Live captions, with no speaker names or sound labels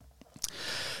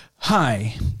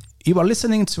Hi, you are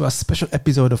listening to a special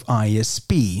episode of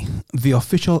IESP, the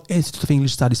official Institute of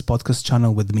English Studies podcast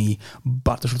channel with me,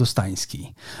 Bartosz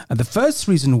Lutostański. And the first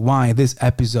reason why this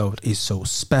episode is so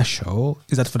special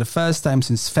is that for the first time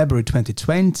since February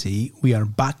 2020, we are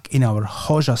back in our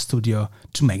Chorza studio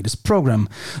to make this program.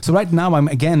 So right now I'm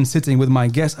again sitting with my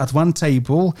guest at one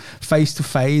table, face to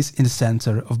face in the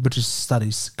center of British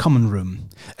Studies common room.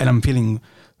 And I'm feeling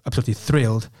absolutely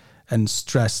thrilled and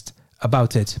stressed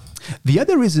about it. The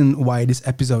other reason why this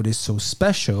episode is so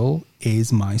special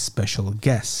is my special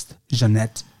guest,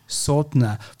 Jeanette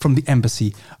Sautner from the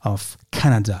Embassy of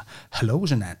Canada. Hello,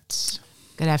 Jeanette.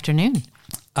 Good afternoon.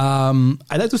 I'd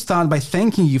like to start by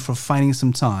thanking you for finding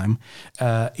some time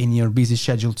in your busy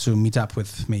schedule to meet up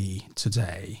with me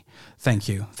today. Thank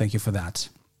you. Thank you for that.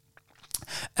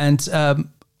 And how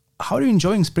are you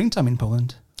enjoying springtime in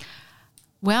Poland?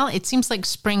 Well, it seems like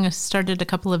spring started a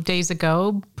couple of days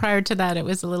ago. Prior to that, it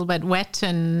was a little bit wet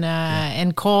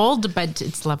and cold, but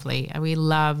it's lovely. We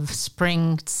love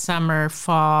spring, summer,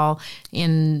 fall.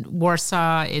 In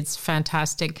Warsaw, it's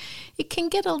fantastic. It can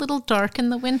get a little dark in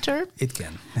the winter. It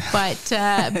can. But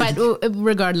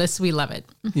regardless, we love it.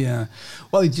 Yeah.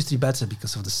 Well, it used to be better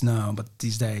because of the snow, but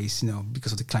these days,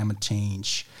 because of the climate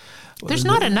change, there's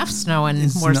not enough snow in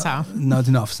Warsaw. Not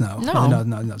enough snow. No.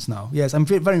 Not enough snow. Yes, I'm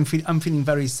feeling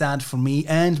very sad for me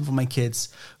and for my kids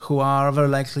who are very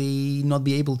likely not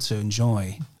be able to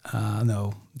enjoy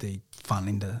the fun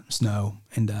in the snow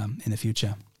in the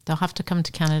future. They'll have to come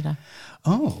to Canada.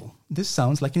 Oh, this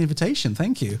sounds like an invitation.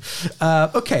 Thank you.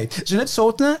 Okay, Jeanette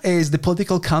Sautner is the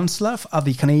political counselor at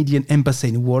the Canadian Embassy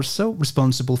in Warsaw,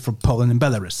 responsible for Poland and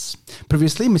Belarus.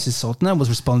 Previously, Mrs. Sautner was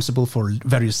responsible for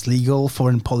various legal,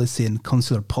 foreign policy and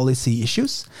consular policy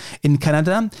issues. In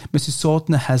Canada, Mrs.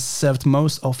 Sautner has served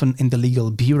most often in the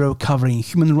legal bureau covering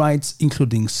human rights,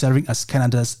 including serving as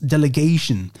Canada's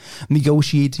delegation,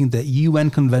 negotiating the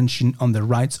UN Convention on the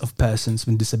Rights of Persons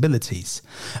with Disabilities,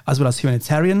 as well as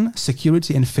humanitarian,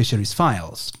 security and fisheries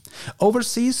files.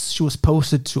 Overseas, she was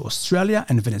posted to Australia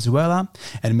and Venezuela,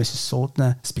 and Mrs.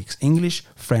 Sautner speaks English,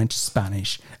 French,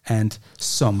 Spanish, and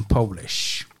some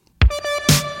Polish.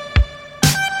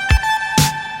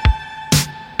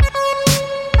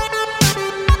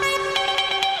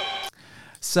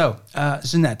 So,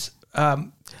 Jeanette,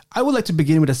 I would like to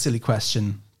begin with a silly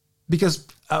question, because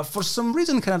for some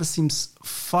reason Canada seems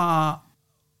far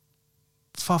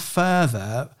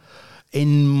further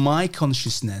in my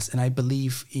consciousness, and I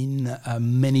believe in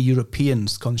many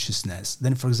Europeans' consciousness,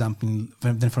 than for example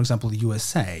the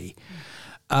USA.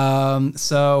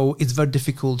 So it's very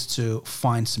difficult to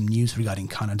find some news regarding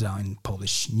Canada in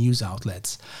Polish news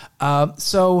outlets.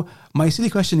 So my silly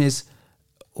question is,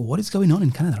 what is going on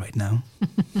in Canada right now?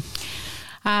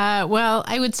 Well,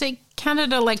 I would say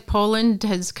Canada, like Poland,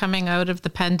 is coming out of the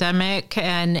pandemic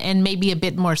and maybe a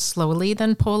bit more slowly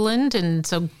than Poland. And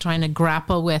so trying to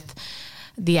grapple with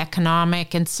the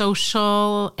economic and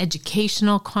social,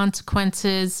 educational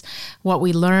consequences, what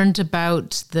we learned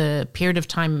about the period of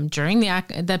time during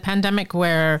the pandemic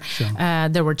where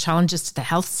there were challenges to the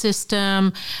health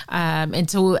system. And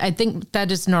so I think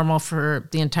that is normal for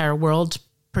the entire world,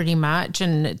 pretty much,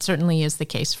 and it certainly is the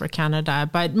case for Canada.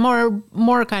 But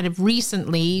more kind of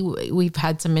recently, we've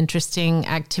had some interesting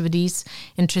activities,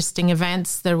 interesting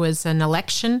events. There was an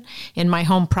election in my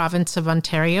home province of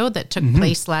Ontario that took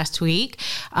place last week.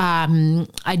 I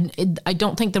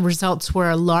don't think the results were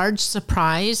a large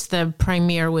surprise. The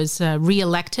premier was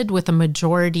re-elected with a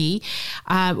majority.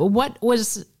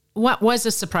 What was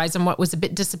a surprise and what was a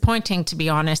bit disappointing, to be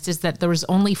honest, is that there was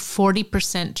only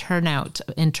 40% turnout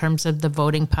in terms of the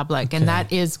voting public. Okay. And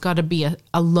that is got to be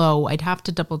a low. I'd have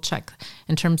to double check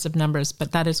in terms of numbers,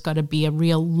 but that has got to be a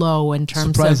real low in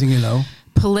terms surprisingly low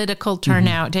political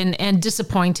turnout and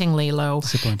disappointingly low.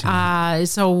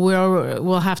 So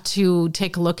we'll have to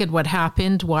take a look at what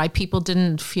happened, why people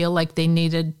didn't feel like they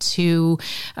needed to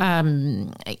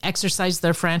exercise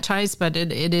their franchise. But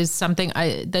it is something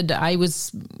I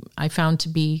found to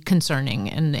be concerning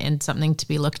and something to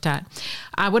be looked at.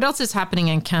 What else is happening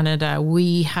in Canada?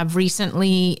 We have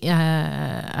recently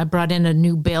brought in a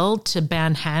new bill to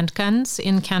ban handguns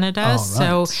in Canada. Right.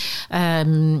 So,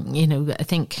 I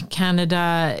think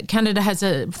Canada has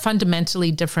a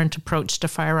fundamentally different approach to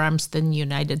firearms than the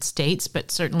United States,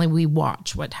 but certainly we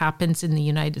watch what happens in the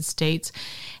United States.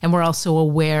 And we're also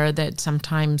aware that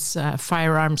sometimes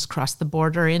firearms cross the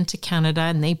border into Canada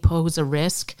and they pose a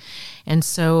risk. And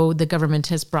so the government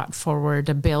has brought forward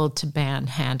a bill to ban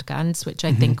handguns, which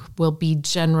I think will be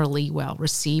generally well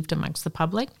received amongst the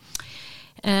public.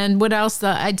 And what else?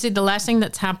 I'd say the last thing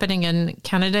that's happening in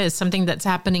Canada is something that's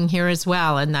happening here as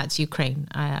well, and that's Ukraine.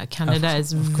 Canada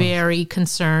is very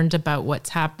concerned about what's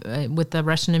happened with the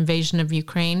Russian invasion of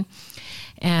Ukraine.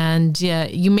 And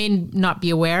you may not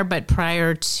be aware, but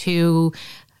prior to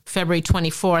February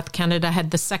 24th, Canada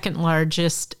had the second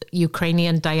largest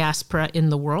Ukrainian diaspora in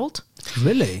the world.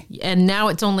 Really? And now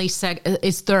it's only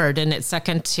it's third, and it's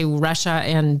second to Russia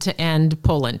and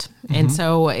Poland. Mm-hmm. And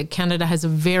so Canada has a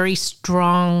very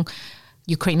strong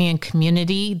Ukrainian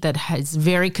community that is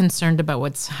very concerned about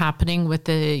what's happening with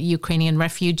the Ukrainian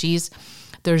refugees.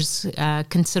 There's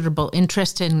considerable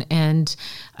interest and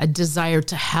a desire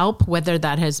to help, whether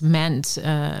that has meant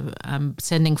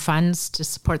sending funds to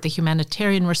support the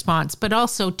humanitarian response, but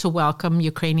also to welcome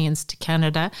Ukrainians to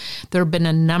Canada. There have been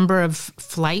a number of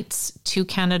flights to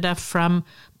Canada from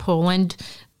Poland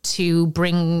to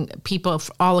bring people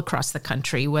all across the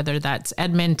country, whether that's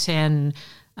Edmonton,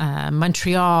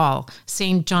 Montreal,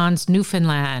 St. John's,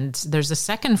 Newfoundland. There's a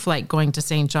second flight going to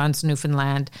St. John's,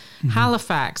 Newfoundland,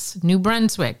 Halifax, New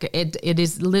Brunswick. It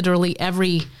is literally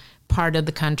every part of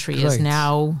the country is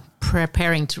now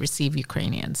preparing to receive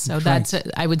Ukrainians. So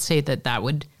I would say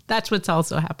that's what's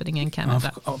also happening in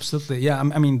Canada. Absolutely, yeah.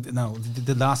 I mean, no,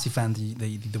 the last event,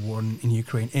 the war in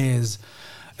Ukraine, is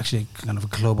actually kind of a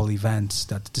global event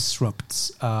that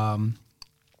disrupts.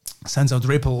 Sends out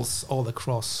ripples all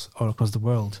across the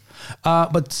world,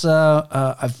 but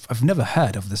I've never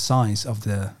heard of the size of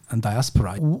the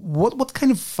diaspora. What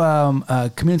kind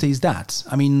of community is that?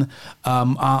 I mean,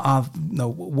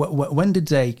 when did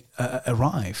they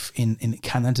arrive in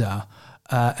Canada,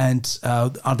 and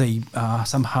are they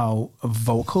somehow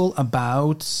vocal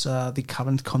about the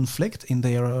current conflict in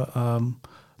their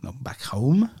back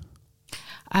home?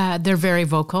 They're very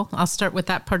vocal. I'll start with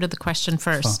that part of the question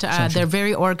first. Sure. They're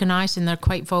very organized and they're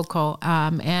quite vocal,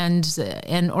 and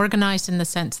organized in the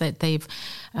sense that they've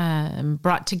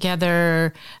brought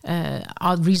together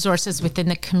all resources within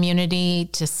the community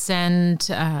to send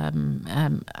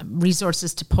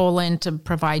resources to Poland to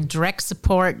provide direct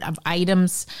support of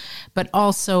items, but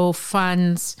also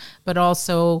funds, but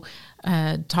also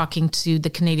talking to the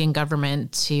Canadian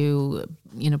government to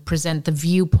present the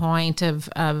viewpoint of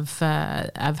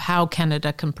how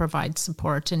Canada can provide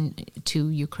support to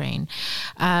Ukraine.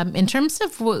 In terms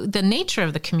of the nature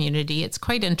of the community, it's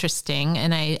quite interesting,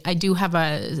 and I do have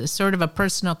a sort of a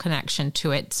personal connection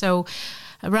to it. So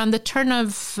around the turn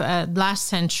of last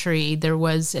century, there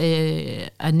was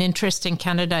an interest in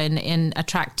Canada in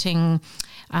attracting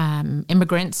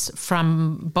immigrants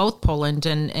from both Poland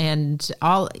and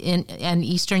all in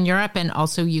Eastern Europe and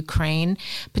also Ukraine,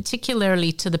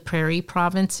 particularly to the prairie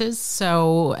provinces.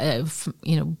 So,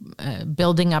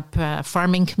 building up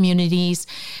farming communities.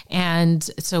 And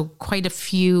so quite a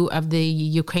few of the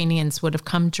Ukrainians would have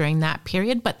come during that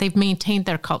period, but they've maintained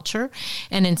their culture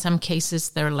and in some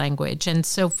cases their language. And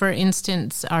so, for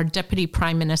instance, our Deputy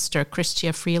Prime Minister,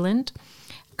 Chrystia Freeland,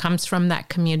 comes from that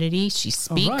community. She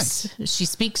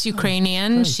speaks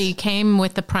Ukrainian. She came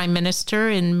with the Prime Minister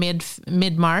in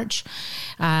mid-March,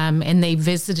 and they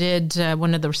visited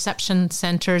one of the reception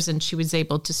centers, and she was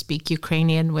able to speak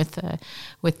Ukrainian with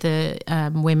the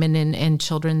women and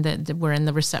children that were in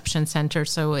the reception center.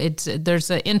 So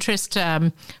there's an interest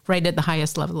right at the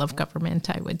highest level of government,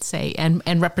 I would say,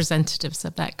 and representatives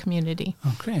of that community.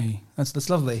 Okay, that's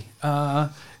lovely.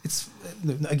 It's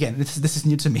again, this is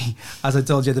new to me. As I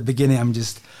told you at the beginning, I'm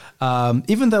just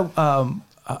even though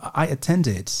I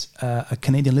attended a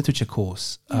Canadian literature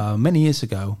course many years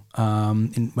ago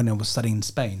when I was studying in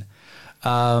Spain,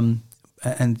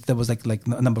 and there was like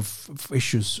a number of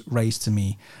issues raised to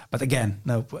me. But again,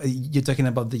 no, you're talking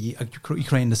about the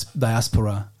Ukrainian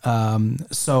diaspora,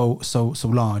 so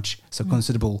large, so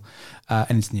considerable,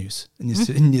 and it's news.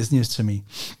 It's news to me.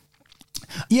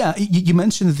 Yeah, you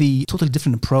mentioned the totally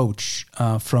different approach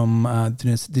from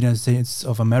the United States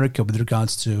of America with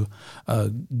regards to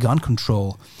gun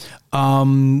control.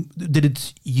 Did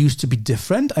it used to be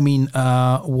different? I mean,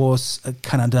 was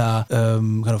Canada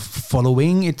kind of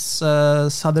following its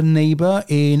southern neighbor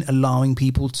in allowing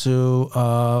people to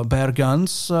bear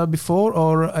guns before,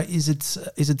 or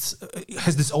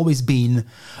has this always been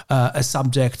a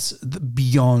subject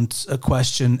beyond a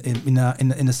question in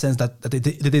a sense that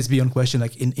it is beyond question,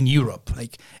 like in Europe?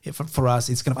 Like for us,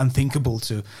 it's kind of unthinkable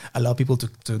to allow people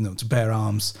to bear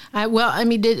arms. Well, I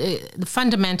mean,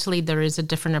 fundamentally, there is a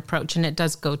different approach. And it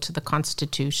does go to the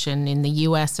Constitution. In the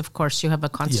U.S., of course, you have a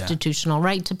constitutional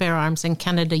right to bear arms. In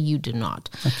Canada, you do not.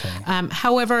 Okay.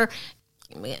 However,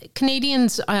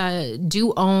 Canadians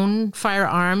do own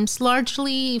firearms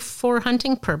largely for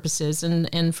hunting purposes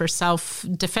and for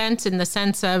self-defense in the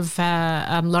sense of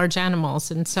large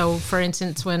animals. And so, for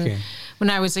instance, when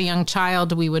I was a young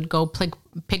child, we would go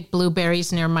pick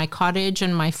blueberries near my cottage,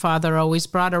 and my father always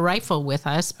brought a rifle with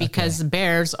us because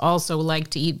bears also like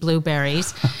to eat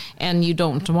blueberries, and you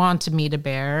don't want to meet a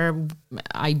bear.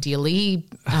 Ideally,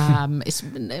 it's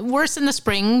worse in the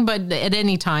spring, but at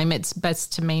any time, it's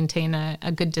best to maintain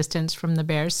a good distance from the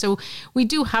bears. So we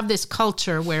do have this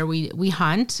culture where we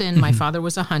hunt, and my father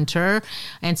was a hunter,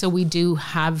 and so we do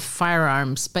have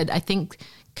firearms. But I think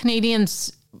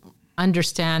Canadians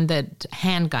understand that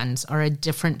handguns are a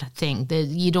different thing. That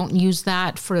you don't use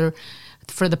that for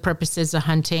the purposes of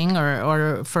hunting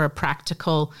or for a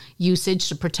practical usage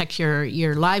to protect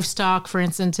your livestock. For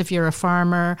instance, if you're a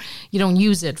farmer, you don't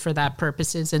use it for that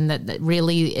purposes, and that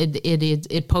really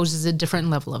it poses a different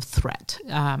level of threat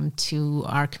to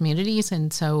our communities.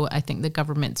 And so I think the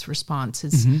government's response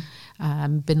has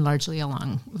been largely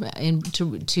along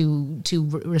to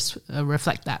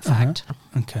reflect that fact.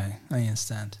 Okay, I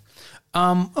understand.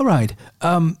 All right.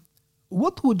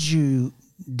 What would you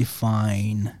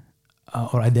define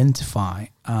or identify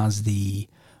as the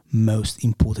most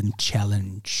important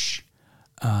challenge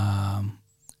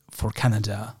for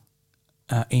Canada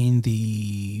in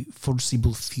the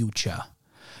foreseeable future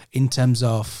in terms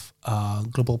of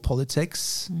global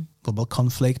politics, global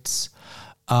conflicts,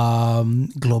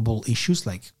 global issues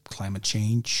like climate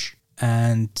change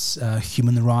and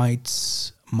human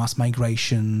rights, mass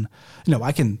migration?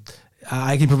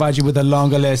 I can provide you with a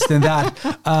longer list than that,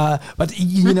 but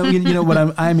you know what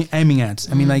I'm aiming at.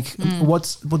 I mean,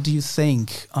 what do you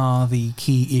think are the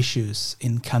key issues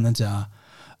in Canada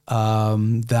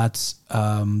that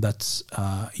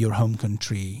your home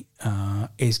country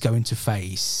is going to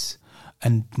face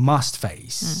and must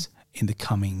face in the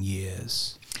coming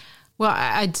years? Well,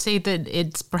 I'd say that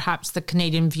it's perhaps the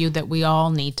Canadian view that we all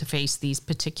need to face these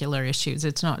particular issues.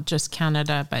 It's not just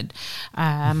Canada, but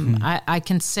I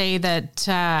can say that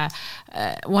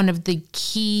one of the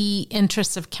key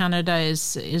interests of Canada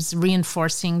is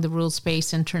reinforcing the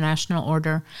rules-based international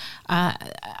order.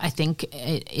 I think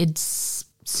it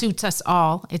suits us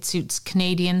all. It suits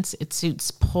Canadians, it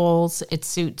suits Poles, it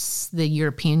suits the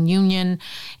European Union,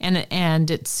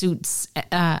 and it suits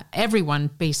everyone,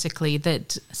 basically,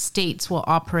 that states will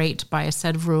operate by a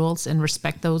set of rules and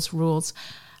respect those rules.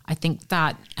 I think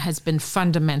that has been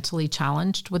fundamentally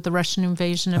challenged with the Russian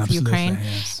invasion of Ukraine.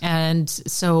 Yes. And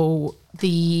so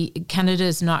Canada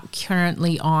is not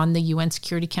currently on the UN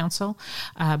Security Council,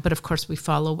 but of course we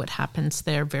follow what happens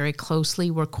there very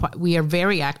closely. We are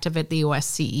very active at the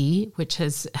OSCE, which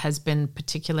has been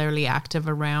particularly active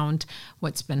around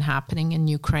what's been happening in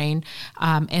Ukraine,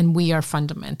 and we are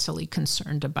fundamentally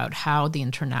concerned about how the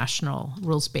international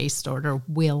rules-based order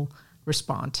will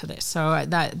respond to this. So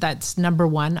that's number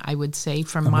one, I would say,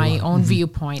 from my own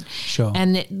viewpoint. Sure.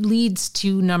 And it leads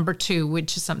to number two,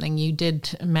 which is something you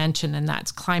did mention, and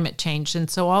that's climate change. And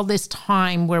so all this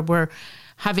time where we're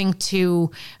having to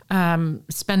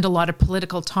spend a lot of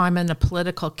political time and a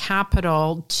political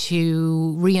capital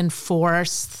to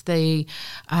reinforce the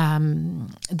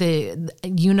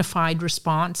unified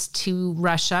response to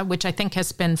Russia, which I think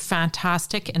has been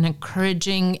fantastic and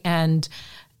encouraging and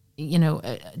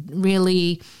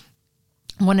really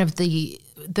one of the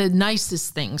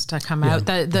nicest things to come out.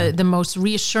 The most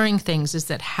reassuring things is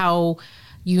that how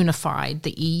unified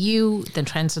the EU, the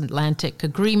transatlantic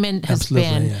agreement has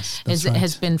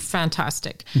been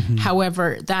fantastic.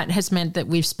 However, that has meant that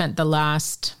we've spent the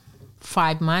last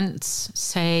 5 months,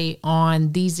 say,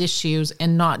 on these issues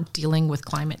and not dealing with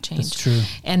climate change. That's true.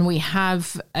 And we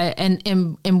have,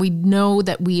 and we know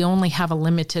that we only have a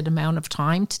limited amount of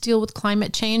time to deal with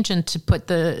climate change and to put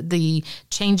the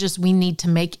changes we need to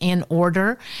make in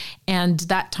order. And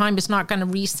that time is not going to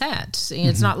reset.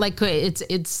 It's not like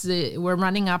we're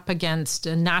running up against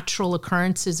natural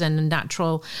occurrences and a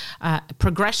natural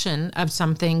progression of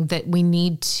something that we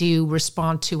need to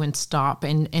respond to and stop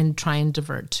and try and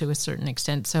divert to a certain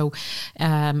extent. So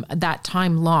that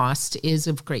time lost is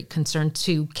of great concern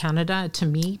to Canada, to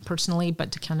me personally,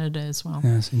 but to Canada as well.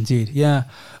 Yes, indeed. Yeah.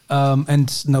 And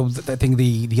no, I think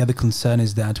the other concern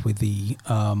is that with the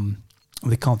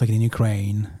conflict in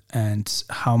Ukraine and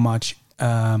how much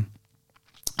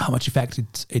effect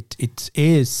it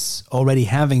is already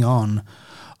having on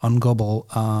global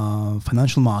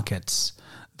financial markets.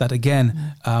 That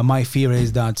again, my fear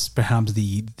is that perhaps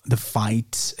the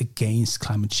fight against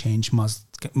climate change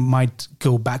might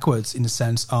go backwards in the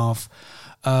sense of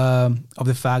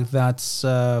the fact that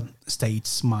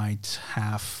states might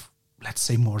have, let's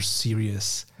say, more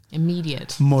serious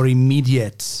more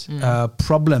immediate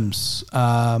problems,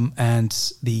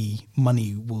 and the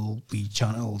money will be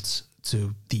channeled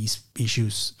to these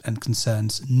issues and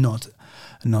concerns, not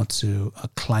to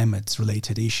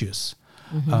climate-related issues.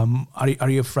 Are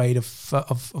you afraid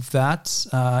of that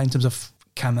in terms of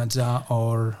Canada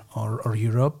or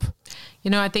Europe?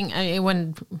 I think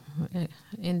when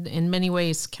in many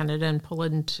ways Canada and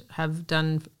Poland have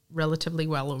done relatively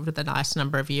well over the last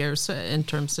number of years in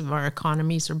terms of our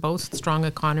economies. Are both strong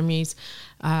economies,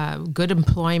 good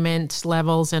employment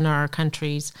levels in our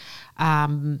countries.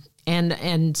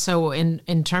 And so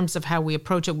in terms of how we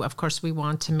approach it, of course, we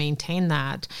want to maintain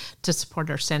that to support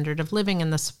our standard of living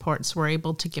and the supports we're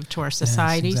able to give to our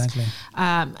societies. Yes,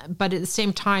 exactly. But at the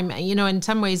same time, in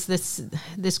some ways,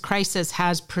 this crisis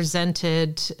has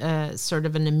presented sort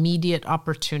of an immediate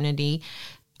opportunity.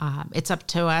 It's up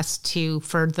to us to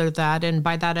further that. And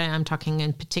by that, I'm talking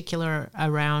in particular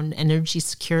around energy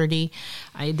security.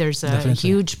 There's a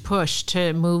huge push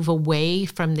to move away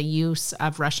from the use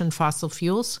of Russian fossil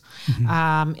fuels.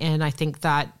 And I think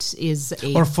that is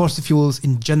or fossil fuels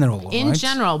in general. In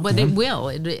general, but it will.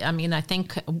 I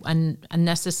think a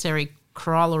necessary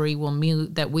corollary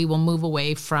that we will move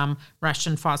away from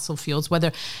Russian fossil fuels.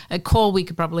 Whether coal, we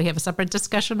could probably have a separate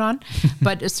discussion on,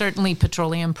 but certainly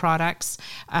petroleum products.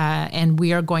 And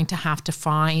we are going to have to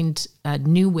find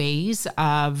new ways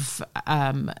of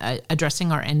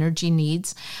addressing our energy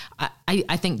needs.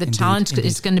 I think the challenge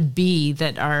is going to be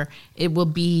that it will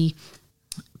be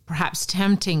perhaps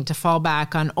tempting to fall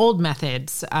back on old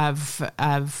methods of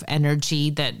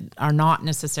energy that are not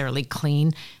necessarily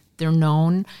clean. They're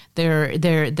known.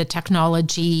 The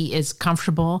technology is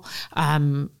comfortable,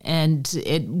 and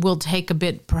it will take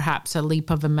perhaps a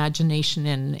leap of imagination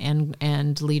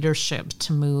and leadership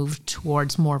to move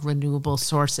towards more renewable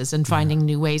sources and finding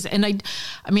new ways. And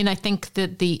I think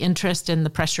that the interest and the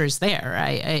pressure is there.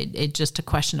 It's just a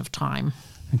question of time.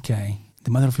 Okay. The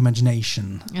mother of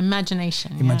imagination.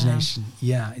 Imagination.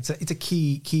 Yeah. It's a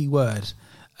key word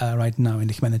right now in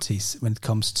the humanities when it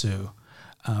comes to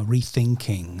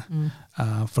rethinking,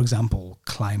 for example,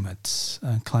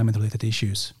 climate-related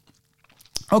issues.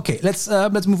 Okay, let's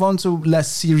move on to less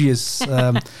serious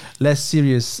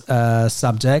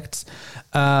subjects,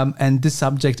 and this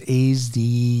subject is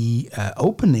the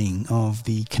opening of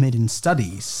the Canadian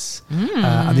Studies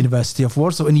at the University of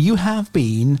Warsaw, and you have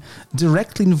been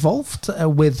directly involved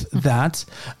with that.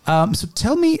 So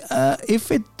tell me,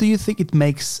 do you think it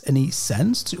makes any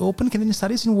sense to open Canadian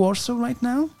Studies in Warsaw right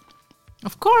now?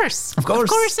 Of course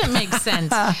it makes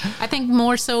sense. I think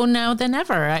more so now than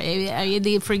ever,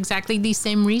 for exactly these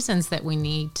same reasons that we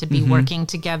need to be working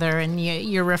together. And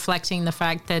you're reflecting the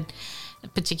fact that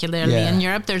particularly in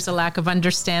Europe, there's a lack of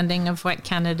understanding of what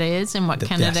Canada is and what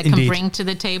Canada can bring to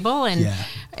the table, and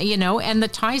and the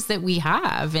ties that we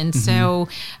have, and so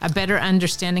a better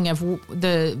understanding of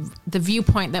the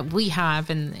viewpoint that we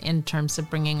have in terms of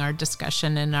bringing our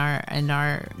discussion and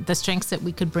the strengths that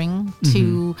we could bring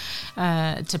to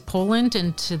Poland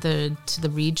and to the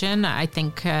region. I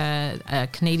think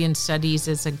Canadian Studies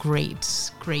is a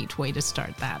great way to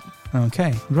start that.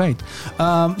 Okay, great.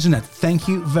 Jeanette, thank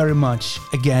you very much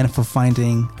again for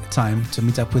finding time to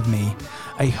meet up with me.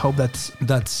 I hope that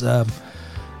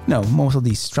most of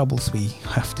these troubles we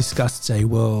have discussed today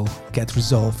will get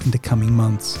resolved in the coming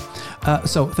months.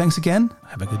 So thanks again.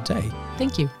 Have a good day.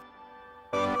 Thank you.